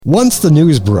Once the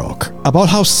news broke about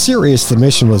how serious the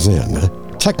mission was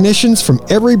in, technicians from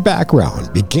every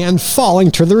background began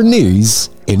falling to their knees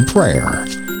in prayer.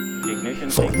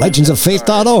 For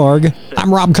legendsoffaith.org,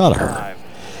 I'm Rob Cutter.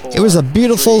 It was a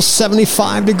beautiful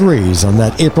 75 degrees on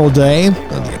that April day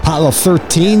when the Apollo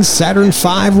 13 Saturn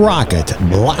V rocket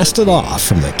blasted off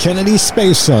from the Kennedy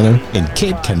Space Center in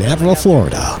Cape Canaveral,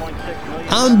 Florida.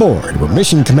 On board were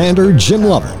Mission Commander Jim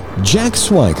Lovell, Jack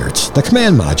Swigert, the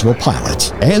Command Module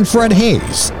pilot, and Fred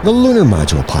Hayes, the Lunar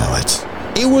Module pilot.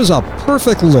 It was a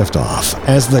perfect liftoff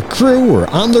as the crew were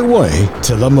on their way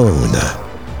to the moon.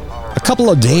 A couple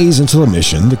of days into the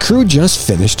mission, the crew just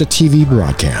finished a TV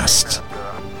broadcast.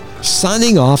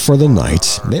 Signing off for the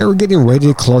night, they were getting ready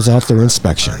to close out their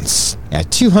inspections.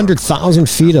 At 200,000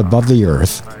 feet above the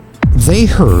Earth, they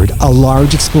heard a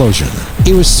large explosion.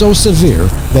 It was so severe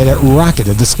that it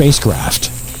rocketed the spacecraft.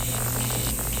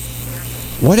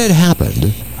 What had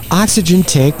happened? Oxygen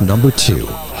tank number 2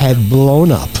 had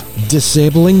blown up,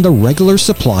 disabling the regular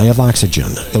supply of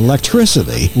oxygen,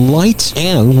 electricity, light,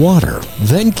 and water.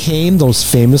 Then came those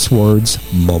famous words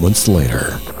moments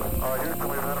later.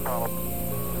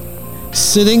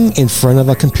 Sitting in front of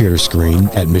a computer screen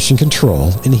at Mission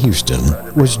Control in Houston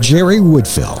was Jerry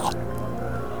Woodfill.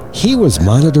 He was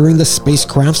monitoring the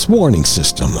spacecraft's warning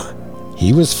system.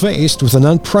 He was faced with an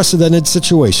unprecedented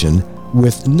situation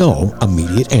with no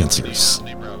immediate answers.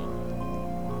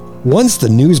 Once the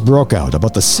news broke out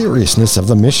about the seriousness of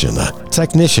the mission,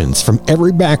 technicians from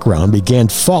every background began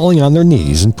falling on their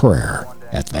knees in prayer.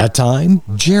 At that time,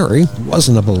 Jerry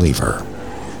wasn't a believer.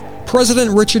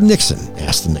 President Richard Nixon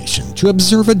asked the nation to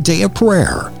observe a day of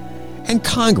prayer, and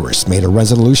Congress made a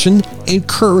resolution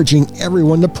encouraging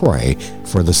everyone to pray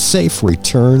for the safe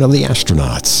return of the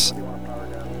astronauts.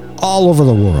 All over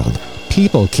the world,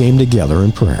 people came together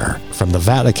in prayer, from the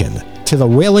Vatican to the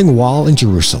Wailing Wall in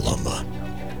Jerusalem.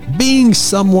 Being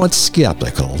somewhat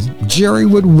skeptical, Jerry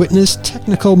would witness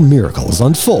technical miracles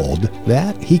unfold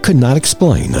that he could not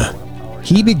explain.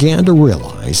 He began to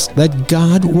realize that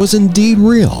God was indeed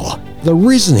real. The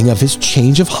reasoning of his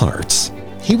change of heart.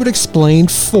 He would explain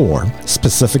 4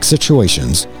 specific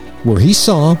situations where he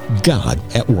saw God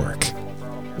at work.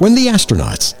 When the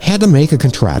astronauts had to make a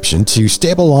contraption to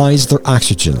stabilize their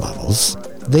oxygen levels,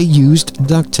 they used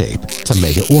duct tape to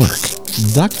make it work.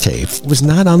 Duct tape was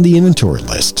not on the inventory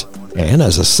list, and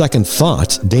as a second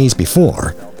thought days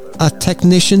before, a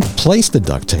technician placed the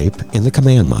duct tape in the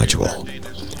command module.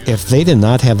 If they did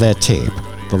not have that tape,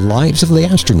 the lives of the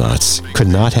astronauts could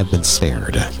not have been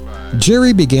spared.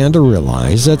 Jerry began to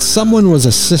realize that someone was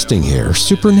assisting here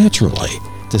supernaturally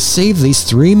to save these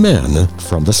 3 men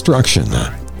from destruction.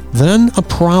 Then a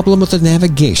problem with the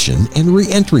navigation and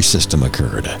re-entry system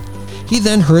occurred. He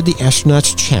then heard the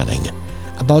astronauts chatting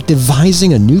about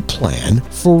devising a new plan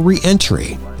for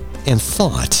re-entry and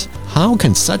thought, how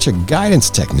can such a guidance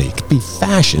technique be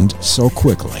fashioned so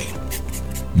quickly?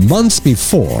 Months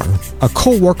before, a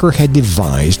co-worker had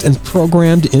devised and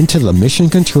programmed into the mission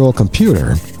control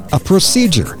computer a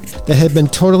procedure that had been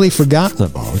totally forgotten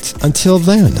about until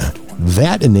then.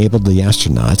 That enabled the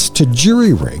astronauts to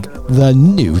jury-rig the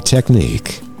new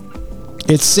technique.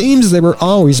 It seems they were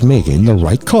always making the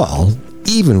right call,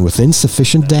 even with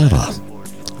insufficient data.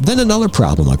 Then another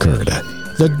problem occurred.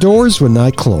 The doors would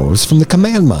not close from the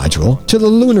command module to the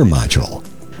lunar module.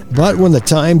 But when the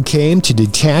time came to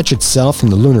detach itself from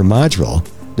the lunar module,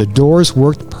 the doors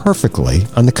worked perfectly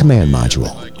on the command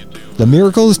module. The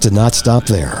miracles did not stop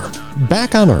there.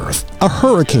 Back on Earth, a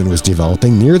hurricane was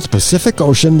developing near the Pacific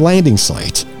Ocean landing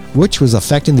site, which was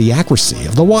affecting the accuracy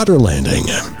of the water landing.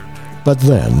 But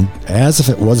then, as if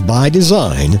it was by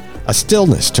design, a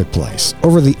stillness took place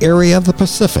over the area of the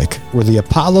Pacific where the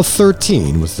Apollo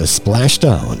 13 was to splash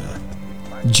down.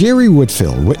 Jerry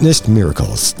Woodfill witnessed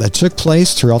miracles that took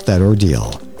place throughout that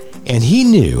ordeal, and he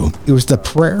knew it was the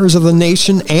prayers of the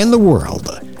nation and the world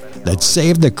that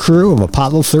saved the crew of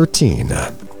Apollo 13.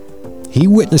 He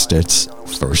witnessed it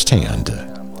firsthand.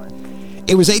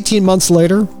 It was 18 months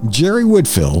later, Jerry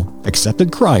Woodfill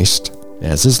accepted Christ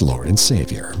as his Lord and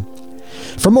Savior.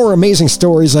 For more amazing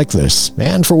stories like this,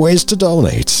 and for ways to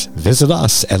donate, visit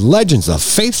us at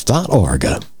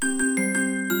legendsoffaith.org.